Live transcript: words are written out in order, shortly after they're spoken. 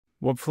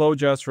Webflow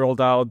just rolled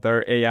out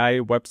their AI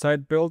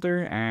website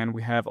builder, and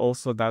we have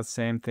also that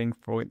same thing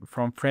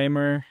from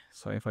Framer.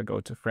 So if I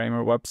go to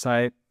Framer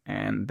website,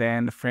 and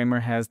then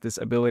Framer has this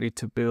ability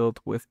to build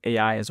with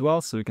AI as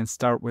well. So you can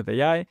start with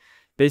AI.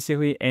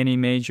 Basically, any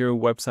major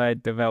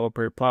website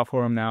developer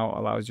platform now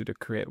allows you to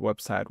create a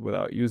website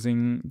without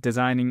using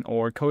designing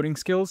or coding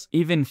skills.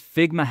 Even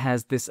Figma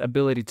has this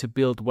ability to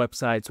build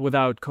websites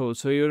without code.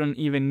 So you don't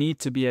even need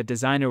to be a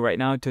designer right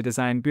now to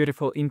design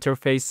beautiful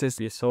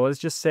interfaces. So let's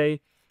just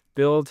say,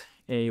 build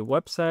a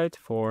website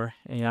for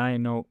AI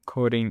no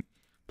coding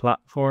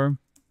platform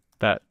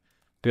that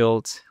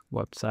builds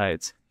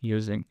websites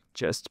using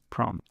just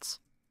prompts.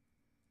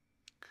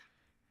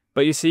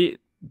 But you see,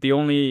 the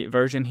only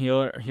version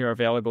here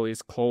available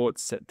is Claude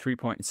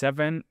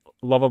 3.7.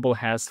 Lovable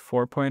has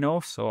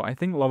 4.0. So I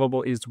think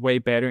Lovable is way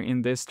better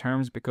in these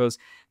terms because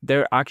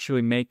they're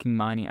actually making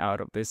money out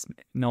of this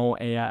no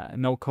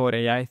code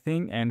AI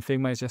thing, and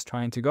Figma is just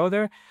trying to go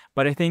there.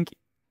 But I think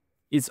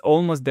it's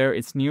almost there.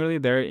 It's nearly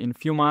there. In a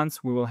few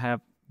months, we will have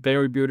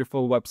very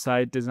beautiful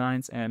website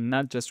designs, and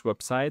not just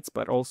websites,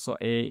 but also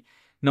a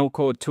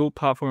no-code tool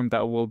platform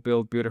that will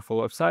build beautiful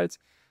websites.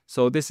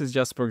 So this is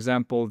just, for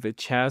example, the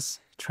chess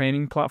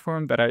training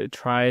platform that I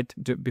tried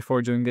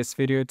before doing this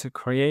video to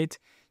create,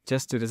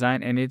 just to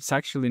design, and it's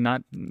actually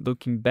not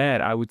looking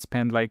bad. I would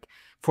spend like,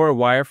 for a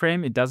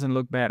wireframe, it doesn't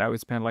look bad. I would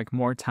spend like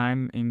more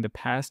time in the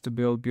past to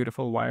build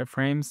beautiful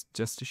wireframes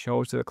just to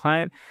show to the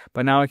client.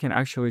 But now I can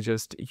actually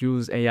just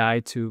use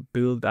AI to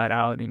build that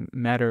out in a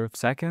matter of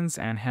seconds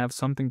and have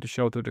something to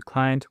show to the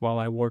client while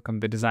I work on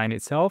the design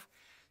itself.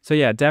 So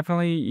yeah,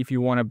 definitely if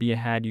you want to be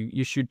ahead,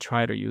 you should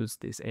try to use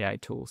these AI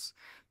tools.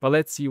 But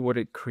let's see what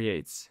it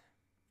creates.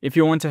 If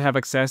you want to have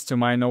access to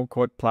my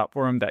no-code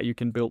platform that you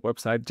can build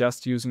website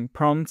just using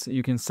prompts,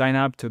 you can sign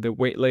up to the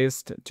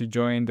waitlist to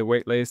join the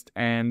waitlist,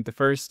 and the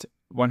first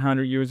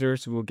 100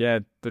 users will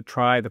get to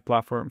try the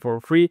platform for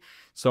free.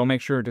 So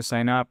make sure to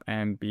sign up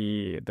and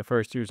be the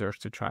first users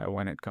to try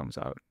when it comes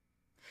out.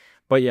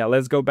 But yeah,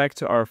 let's go back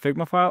to our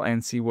Figma file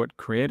and see what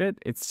created.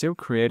 It's still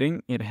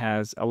creating. It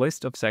has a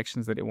list of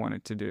sections that it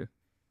wanted to do.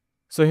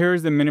 So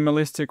here's the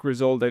minimalistic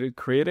result that it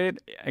created.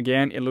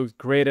 Again, it looks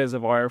great as a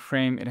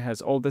wireframe. It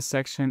has all the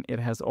section,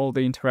 it has all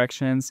the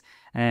interactions.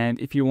 And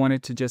if you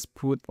wanted to just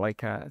put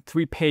like a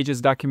 3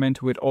 pages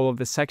document with all of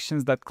the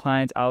sections that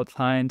client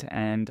outlined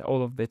and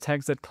all of the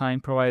text that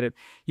client provided,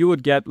 you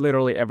would get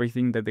literally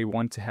everything that they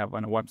want to have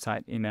on a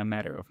website in a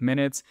matter of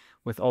minutes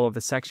with all of the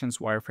sections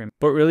wireframe.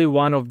 But really,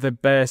 one of the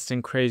best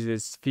and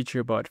craziest feature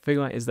about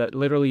Figma is that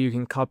literally you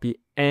can copy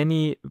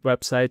any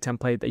website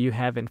template that you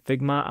have in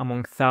Figma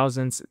among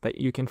thousands that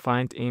you can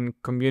find in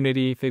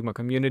community, Figma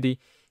community.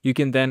 You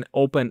can then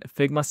open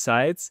Figma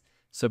sites.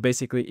 So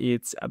basically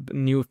it's a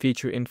new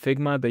feature in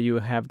Figma that you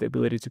have the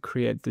ability to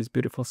create these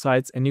beautiful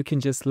sites, and you can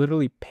just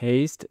literally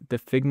paste the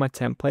Figma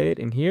template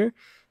in here.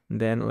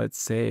 And then let's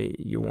say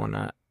you want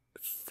to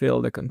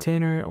fill the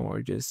container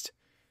or just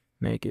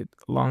make it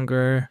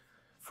longer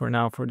for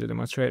now for the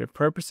demonstrative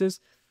purposes.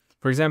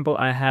 For example,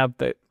 I have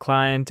the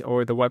client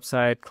or the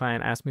website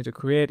client asked me to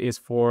create is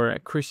for a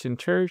Christian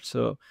church.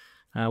 So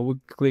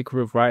we'll click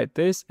rewrite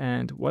this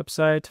and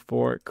website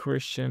for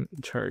Christian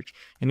church.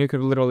 And you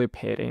could literally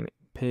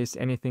paste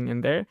anything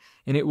in there,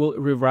 and it will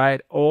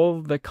rewrite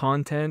all the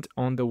content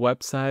on the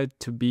website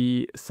to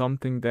be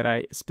something that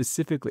I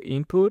specifically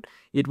input.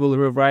 It will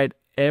rewrite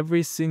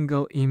every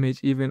single image,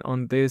 even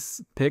on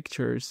this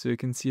picture. So you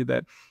can see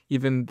that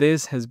even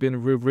this has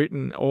been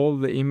rewritten. All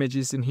the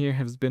images in here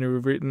has been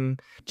rewritten.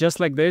 Just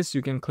like this,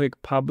 you can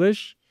click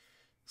publish.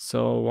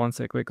 So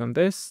once I click on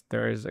this,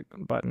 there is a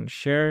button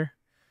share,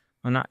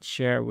 or not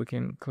share, we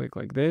can click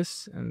like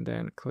this and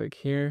then click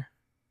here.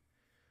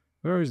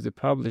 Where is the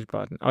publish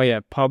button? Oh yeah,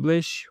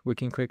 publish. We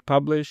can click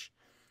publish.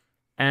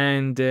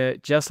 And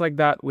just like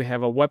that, we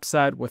have a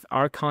website with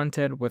our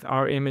content, with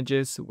our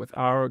images, with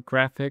our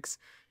graphics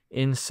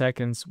in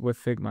seconds with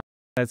Figma.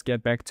 Let's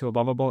get back to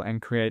Lovable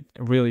and create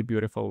a really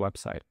beautiful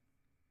website.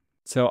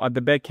 So at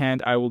the back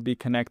end, I will be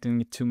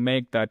connecting to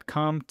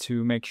make.com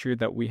to make sure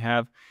that we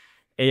have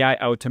AI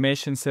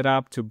automation set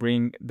up to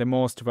bring the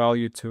most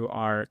value to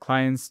our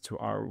clients, to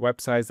our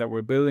websites that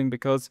we're building,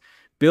 because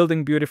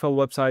building beautiful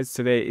websites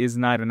today is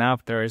not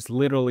enough. There is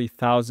literally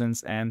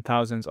thousands and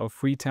thousands of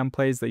free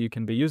templates that you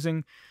can be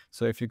using.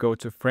 So if you go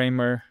to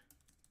Framer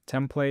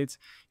templates,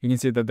 you can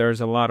see that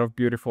there's a lot of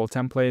beautiful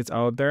templates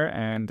out there,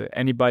 and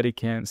anybody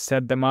can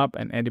set them up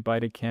and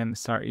anybody can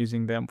start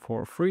using them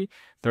for free.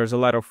 There's a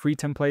lot of free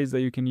templates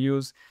that you can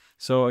use.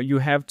 So you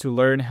have to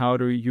learn how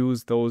to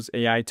use those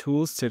AI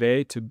tools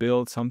today to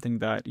build something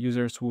that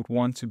users would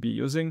want to be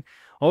using.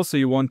 Also,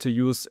 you want to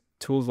use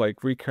tools like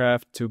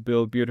Recraft to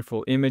build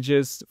beautiful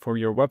images for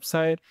your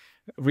website.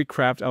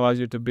 Recraft allows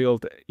you to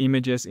build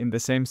images in the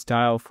same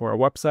style for a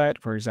website.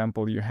 For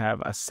example, you have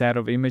a set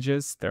of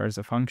images. There is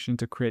a function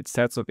to create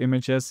sets of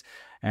images,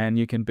 and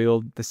you can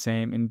build the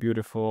same in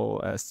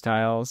beautiful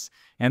styles.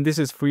 And this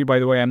is free, by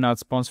the way. I'm not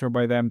sponsored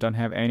by them, don't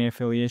have any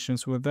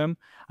affiliations with them.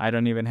 I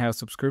don't even have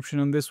subscription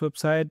on this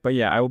website. But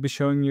yeah, I will be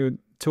showing you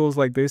tools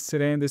like this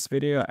today in this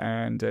video.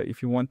 And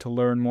if you want to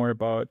learn more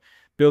about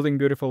building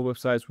beautiful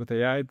websites with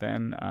AI,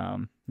 then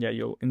yeah,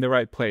 you're in the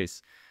right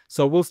place.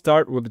 So we'll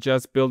start with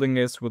just building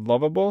this with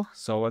Lovable.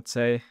 So let's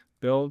say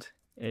build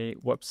a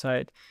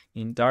website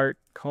in dark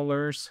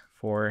colors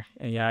for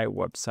AI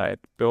website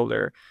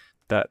builder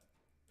that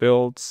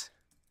builds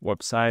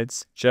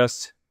websites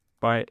just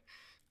by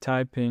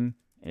typing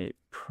a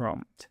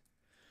prompt.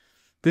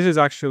 This is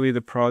actually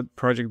the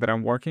project that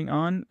I'm working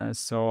on.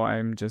 So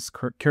I'm just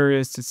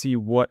curious to see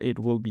what it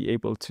will be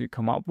able to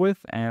come up with,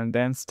 and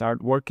then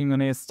start working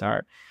on it,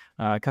 start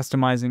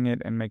customizing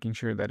it and making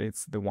sure that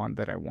it's the one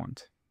that I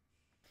want.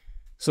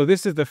 So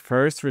this is the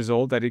first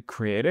result that it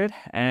created,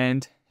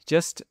 and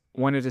just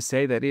wanted to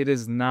say that it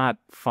is not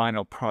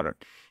final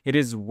product. It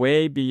is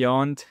way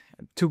beyond,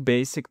 too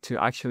basic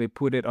to actually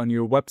put it on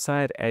your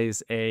website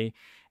as a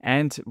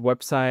end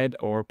website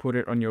or put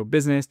it on your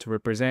business to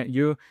represent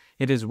you.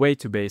 It is way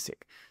too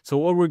basic. So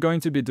what we're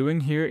going to be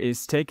doing here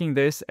is taking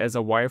this as a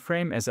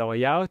wireframe, as a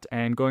layout,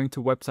 and going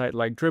to website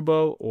like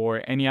Dribbble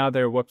or any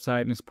other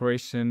website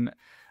inspiration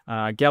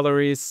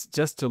galleries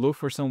just to look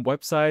for some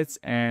websites,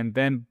 and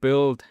then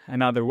build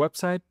another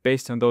website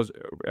based on those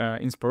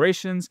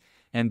inspirations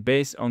and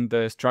based on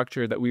the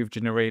structure that we've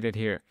generated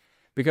here.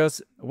 Because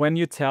when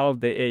you tell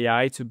the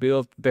AI to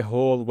build the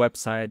whole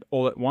website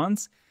all at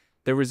once,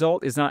 the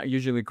result is not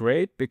usually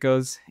great,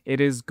 because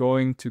it is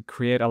going to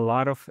create a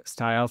lot of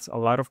styles, a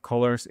lot of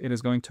colors. It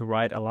is going to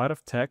write a lot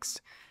of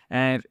text.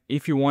 And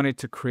if you want it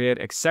to create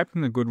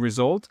accepting a good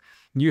result,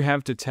 you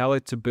have to tell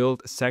it to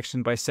build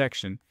section by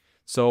section.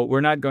 So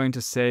we're not going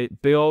to say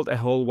build a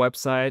whole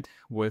website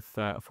with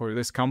for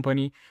this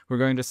company. We're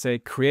going to say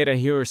create a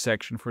hero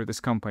section for this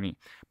company.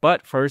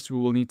 But first we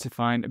will need to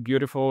find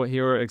beautiful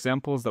hero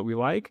examples that we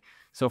like.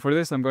 So for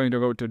this, I'm going to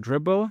go to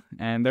Dribbble,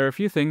 and there are a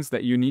few things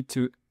that you need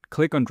to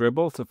click on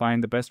Dribbble to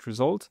find the best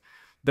result.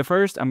 The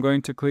first, I'm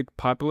going to click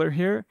popular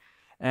here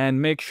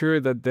and make sure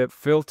that the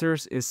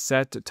filters is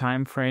set to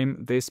time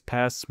frame this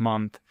past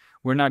month.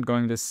 We're not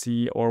going to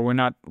see, or we're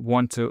not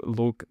want to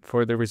look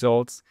for the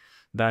results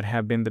that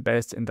have been the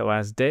best in the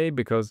last day,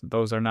 because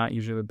those are not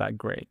usually that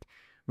great.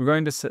 We're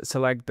going to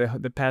select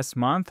the past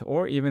month,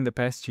 or even the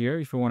past year,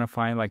 if you want to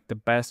find like the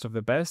best of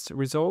the best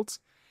results.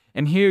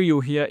 And here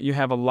you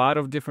have a lot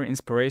of different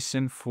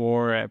inspiration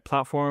for a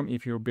platform.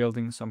 If you're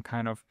building some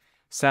kind of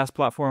SaaS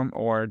platform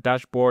or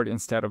dashboard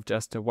instead of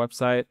just a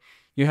website,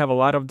 you have a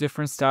lot of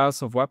different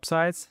styles of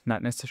websites,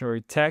 not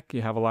necessarily tech.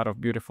 You have a lot of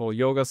beautiful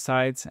yoga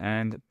sites,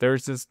 and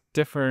there's just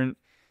different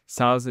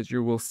styles that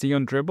you will see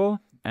on Dribbble.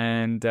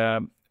 And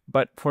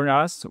but for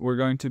us, we're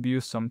going to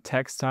use some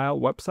textile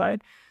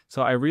website.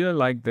 So I really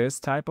like this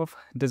type of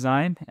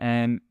design,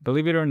 and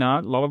believe it or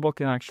not, Lovable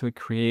can actually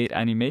create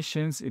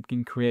animations. It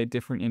can create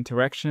different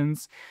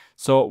interactions.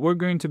 So we're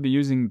going to be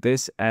using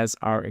this as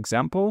our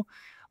example.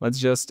 Let's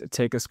just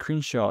take a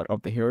screenshot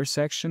of the hero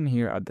section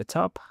here at the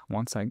top.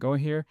 Once I go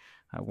here,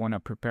 I want to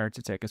prepare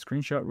to take a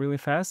screenshot really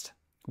fast.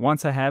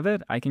 Once I have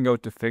it, I can go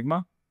to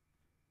Figma.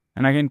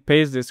 And I can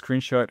paste this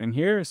screenshot in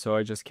here, so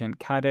I just can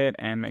cut it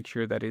and make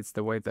sure that it's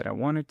the way that I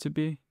want it to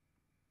be.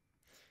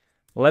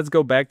 Let's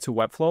go back to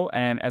Webflow,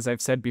 and as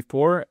I've said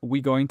before,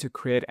 we're going to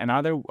create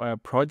another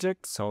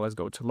project. So let's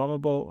go to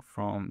Lovable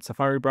from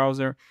Safari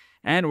browser,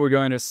 and we're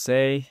going to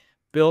say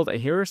build a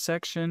hero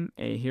section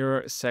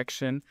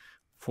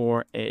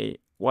for a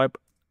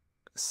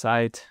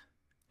website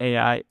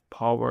AI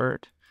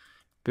powered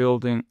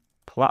building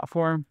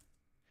platform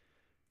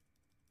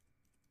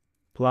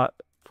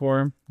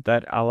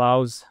that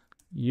allows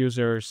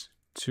users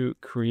to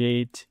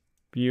create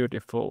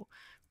beautiful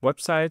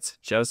websites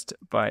just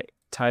by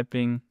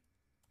typing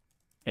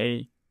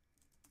a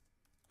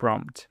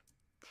prompt.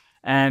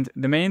 And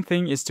the main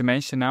thing is to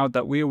mention now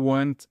that we're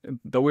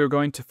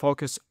going to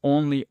focus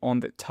only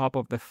on the top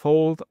of the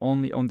fold,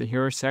 only on the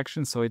hero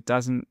section, so it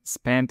doesn't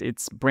spend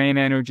its brain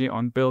energy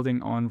on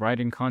building, on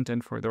writing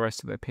content for the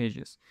rest of the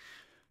pages.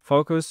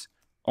 Focus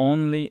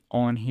only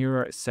on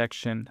hero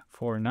section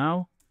for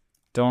now.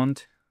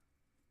 Don't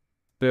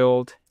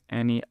build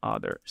any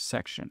other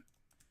section.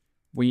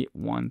 We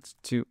want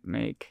to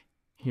make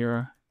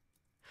hero.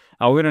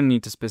 We don't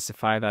need to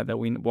specify that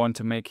we want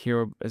to make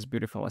hero as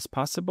beautiful as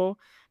possible.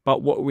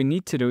 But what we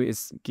need to do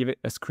is give it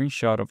a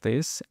screenshot of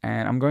this,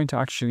 and I'm going to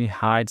actually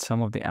hide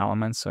some of the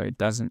elements so it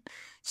doesn't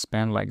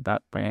spend like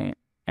that brain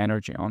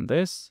energy on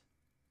this.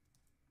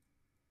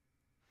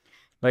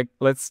 Like,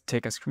 let's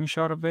take a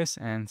screenshot of this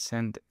and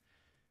send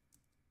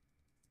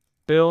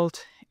build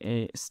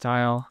a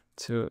style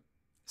to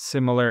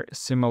similar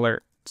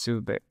to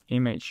the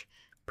image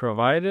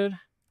provided,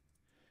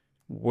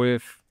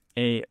 with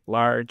a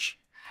large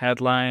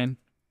headline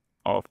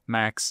of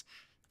max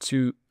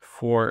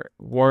 2-4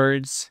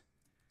 words,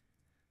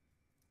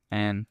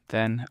 and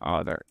then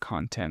other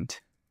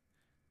content.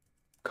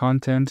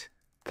 Content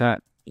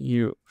that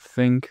you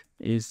think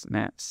is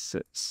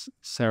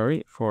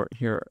necessary for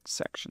your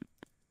section.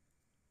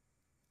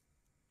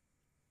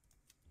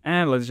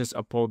 And let's just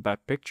upload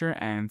that picture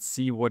and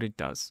see what it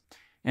does.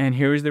 And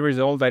here is the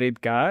result that it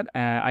got.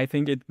 I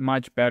think it's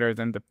much better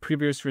than the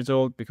previous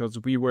result because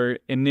we were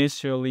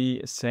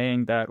initially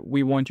saying that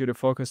we want you to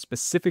focus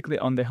specifically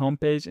on the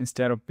homepage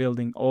instead of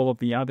building all of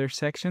the other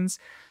sections.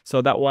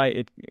 So that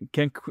way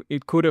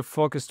it could have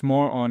focused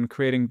more on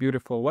creating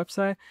beautiful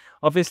website.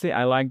 Obviously,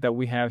 I like that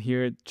we have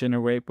here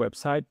generate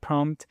website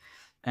prompt.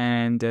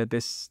 And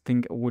this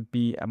thing would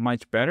be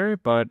much better,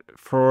 but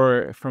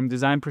from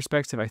design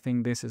perspective, I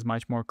think this is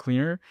much more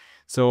clear.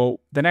 So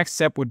the next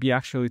step would be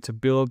actually to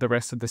build the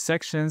rest of the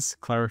sections,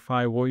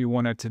 clarify what you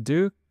wanted to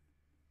do.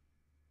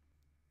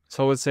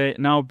 So let's say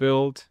now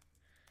build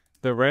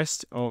the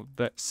rest of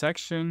the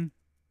section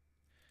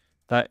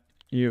that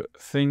you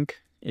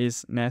think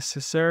is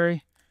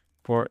necessary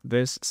for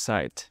this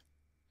site.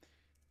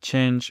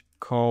 Change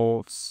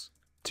calls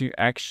to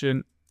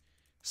action,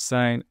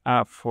 sign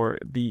up for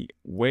the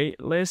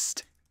wait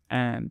list,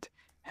 and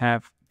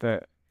have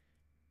the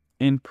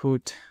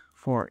input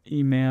for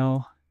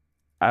email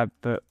at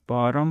the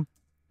bottom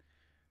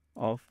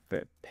of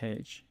the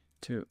page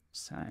to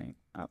sign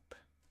up.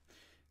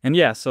 And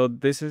yeah, so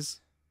this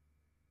is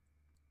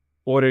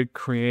what it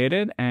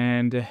created.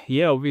 And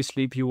yeah,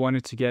 obviously, if you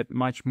wanted to get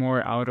much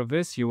more out of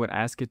this, you would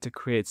ask it to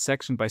create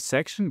section by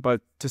section.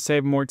 But to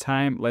save more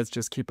time, let's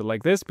just keep it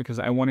like this because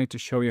I wanted to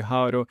show you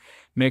how to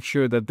make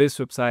sure that this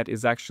website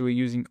is actually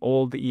using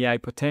all the AI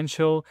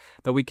potential,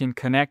 that we can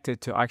connect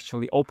it to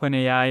actually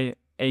OpenAI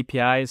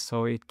APIs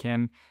so it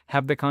can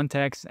have the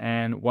context.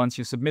 And once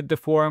you submit the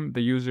form,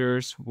 the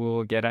users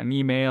will get an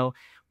email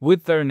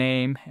with their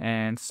name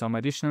and some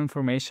additional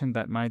information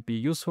that might be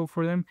useful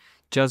for them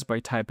just by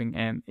typing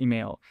an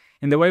email.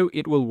 And the way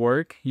it will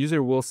work,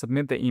 user will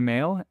submit the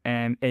email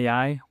and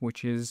AI,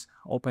 which is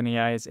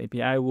OpenAI's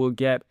API, will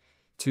get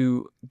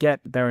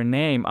their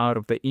name out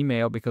of the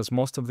email because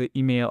most of the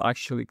email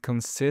actually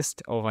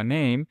consists of a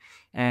name,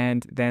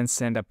 and then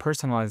send a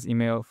personalized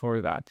email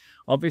for that.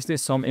 Obviously,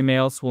 some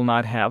emails will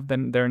not have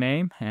their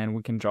name and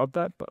we can drop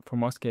that, but for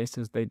most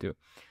cases they do.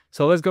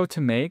 So let's go to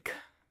Make.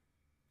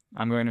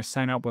 I'm going to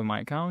sign up with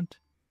my account.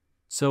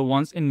 So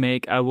once in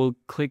Make, I will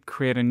click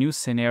create a new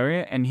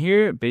scenario. And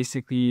here,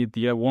 basically,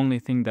 the only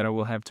thing that I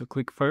will have to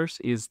click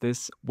first is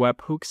this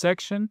webhook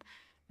section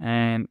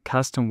and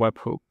custom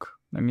webhook.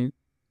 Let me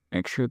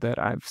make sure that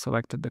I've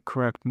selected the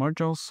correct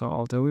module. So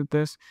I'll delete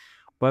this.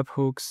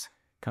 Webhooks,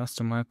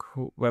 custom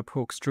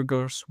webhooks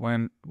triggers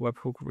when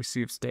webhook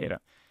receives data.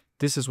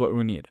 This is what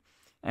we need.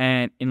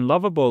 And in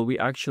Lovable, we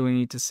actually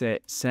need to say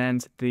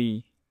send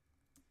the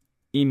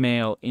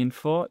email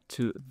info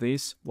to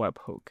this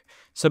webhook.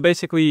 So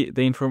basically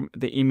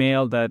the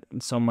email that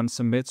someone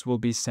submits will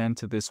be sent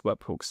to this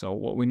webhook. So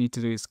what we need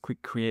to do is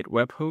click create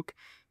webhook,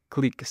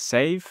 click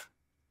save,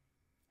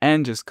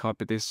 and just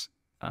copy this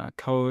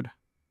code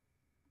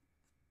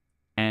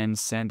and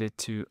send it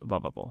to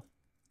Lovable.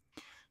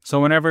 So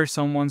whenever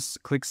someone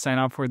clicks sign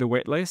up for the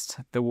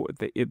waitlist,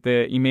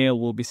 the email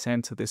will be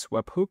sent to this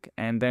webhook,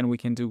 and then we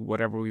can do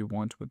whatever we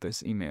want with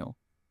this email.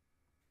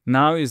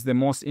 Now is the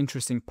most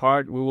interesting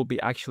part. We will be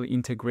actually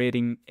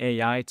integrating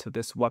AI to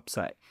this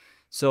website.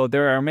 So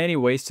there are many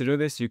ways to do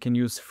this. You can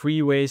use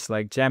free ways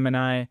like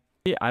Gemini.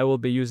 I will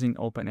be using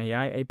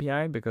OpenAI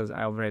API because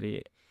I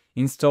already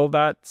installed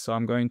that. So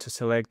I'm going to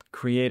select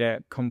create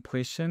a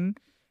completion,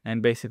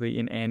 and basically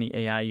in any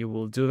AI you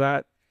will do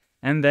that.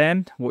 And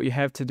then what you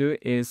have to do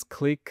is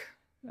click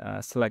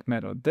select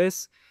method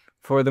this.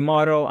 For the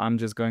model, I'm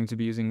just going to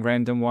be using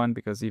random one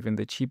because even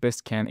the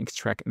cheapest can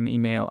extract an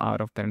email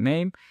out of their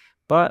name.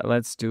 But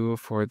let's do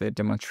for the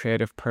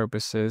demonstrative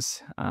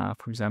purposes,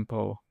 for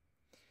example,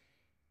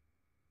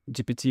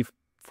 GPT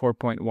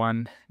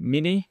 4.1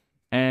 mini.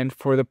 And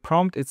for the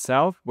prompt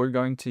itself, we're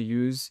going to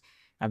use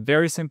a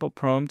very simple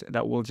prompt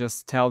that will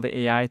just tell the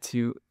AI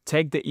to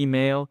take the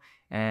email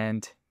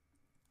and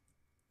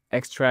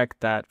extract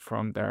that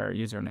from their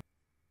username.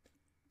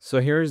 So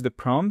here's the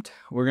prompt.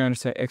 We're going to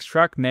say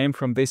extract name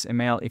from this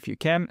email if you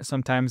can.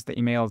 Sometimes the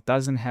email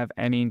doesn't have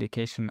any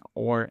indication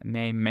or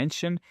name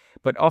mentioned,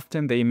 but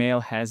often the email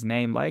has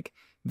name like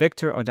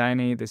Victor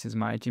Odini. This is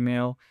my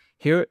Gmail.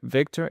 Here,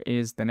 Victor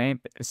is the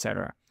name,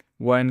 etc.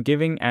 When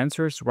giving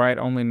answers, write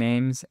only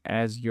names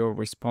as your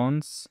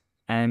response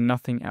and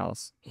nothing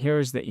else. Here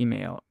is the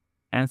email.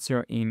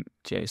 Answer in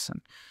JSON.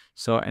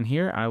 So, and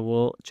here I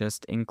will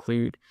just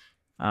include,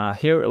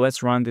 here,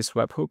 let's run this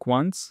webhook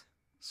once.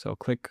 So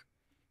click,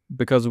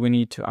 because we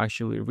need to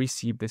actually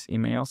receive this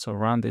email. So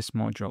run this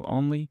module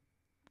only.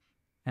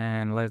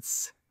 And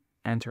let's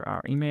enter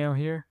our email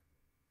here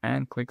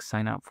and click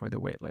sign up for the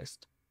waitlist.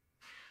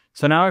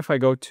 So now if I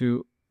go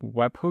to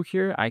webhook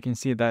here, I can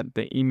see that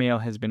the email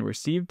has been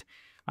received.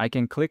 I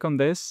can click on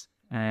this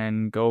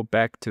and go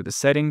back to the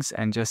settings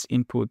and just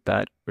input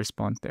that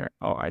response there.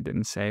 Oh, I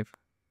didn't save.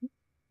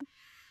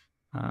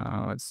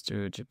 Let's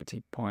do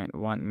GPT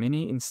 0.1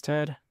 mini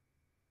instead.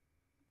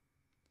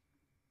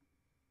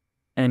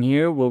 And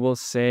here we will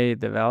say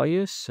the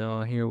value.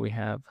 So here we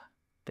have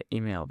the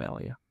email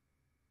value.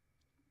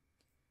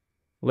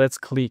 Let's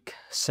click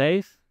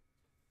save.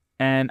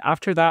 And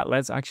after that,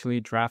 let's actually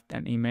draft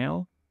an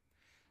email.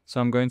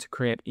 So I'm going to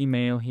create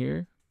email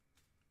here.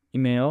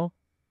 Email.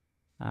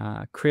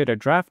 Create a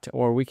draft,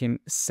 or we can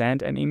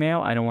send an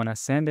email. I don't want to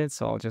send it,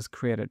 so I'll just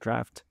create a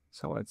draft.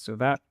 So let's do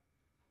that.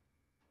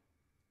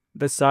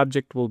 The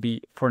subject will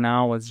be, for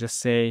now, let's just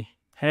say,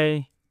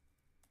 hey,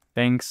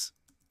 thanks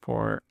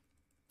for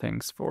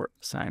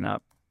sign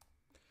up.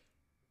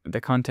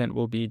 The content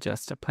will be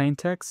just a plain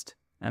text.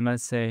 And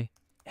let's say,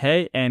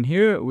 hey, and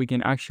here we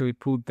can actually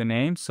put the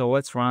name. So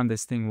let's run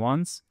this thing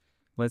once.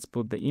 Let's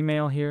put the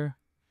email here.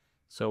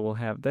 So we'll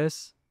have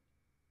this.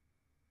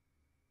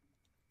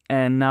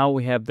 And now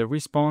we have the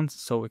response,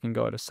 so we can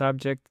go to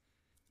subject,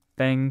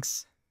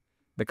 thanks.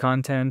 The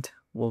content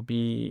will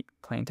be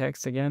plain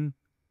text again.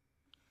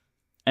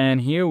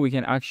 And here we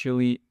can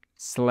actually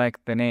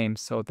select the name.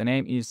 So the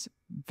name is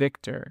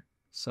Victor.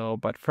 So,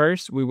 but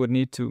first we would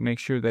need to make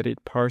sure that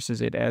it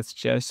parses it as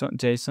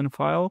JSON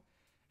file.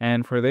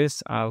 And for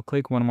this, I'll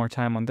click one more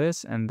time on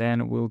this, and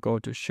then we'll go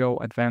to show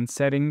advanced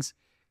settings,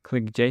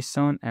 click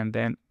JSON, and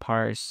then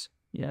parse.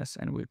 Yes,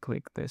 and we'll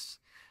click this.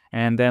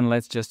 And then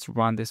let's just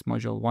run this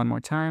module one more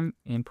time,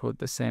 input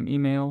the same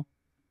email.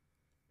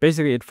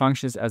 Basically, it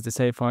functions as the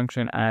same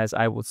function as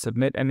I would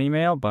submit an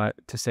email, but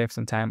to save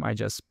some time, I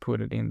just put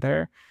it in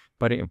there.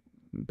 But it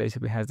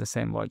basically has the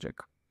same logic.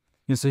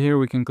 And so here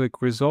we can click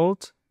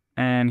result,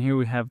 and here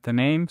we have the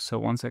name. So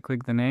once I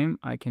click the name,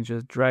 I can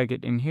just drag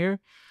it in here.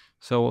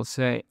 So we'll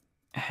say,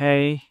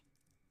 hey,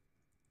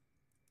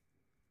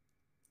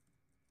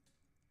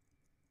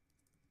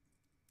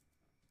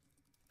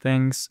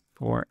 thanks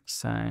for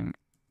signing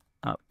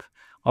up.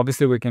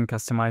 Obviously we can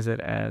customize it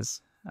as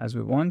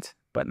we want,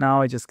 but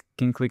now I just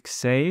can click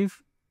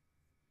save,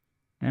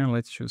 and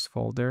let's choose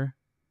folder.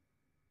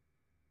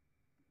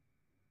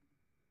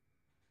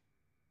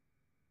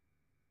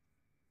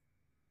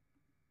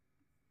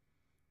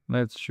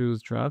 Let's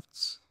choose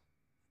drafts,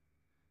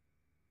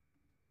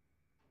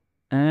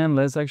 and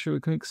let's actually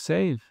click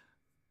save,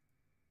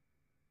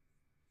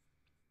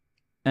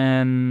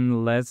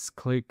 and let's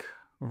click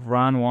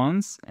run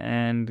once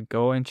and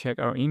go and check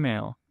our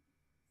email.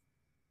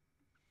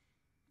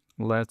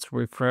 Let's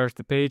refresh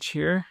the page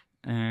here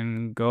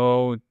and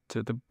go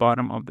to the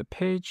bottom of the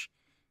page.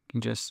 You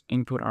can just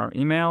input our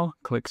email,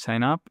 click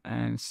sign up,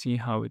 and see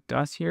how it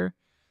does here.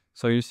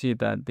 So you see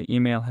that the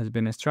email has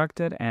been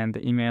instructed and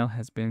the email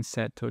has been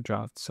set to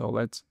draft. So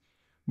let's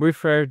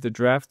refresh the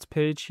draft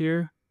page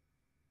here.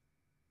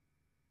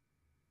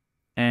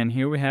 And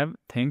here we have,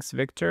 thanks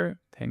Victor,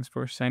 thanks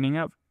for signing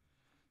up.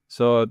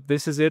 So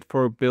this is it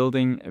for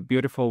building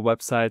beautiful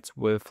websites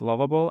with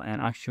Lovable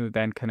and actually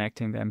then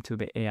connecting them to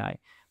the AI.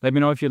 Let me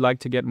know if you'd like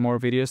to get more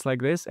videos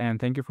like this, and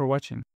thank you for watching.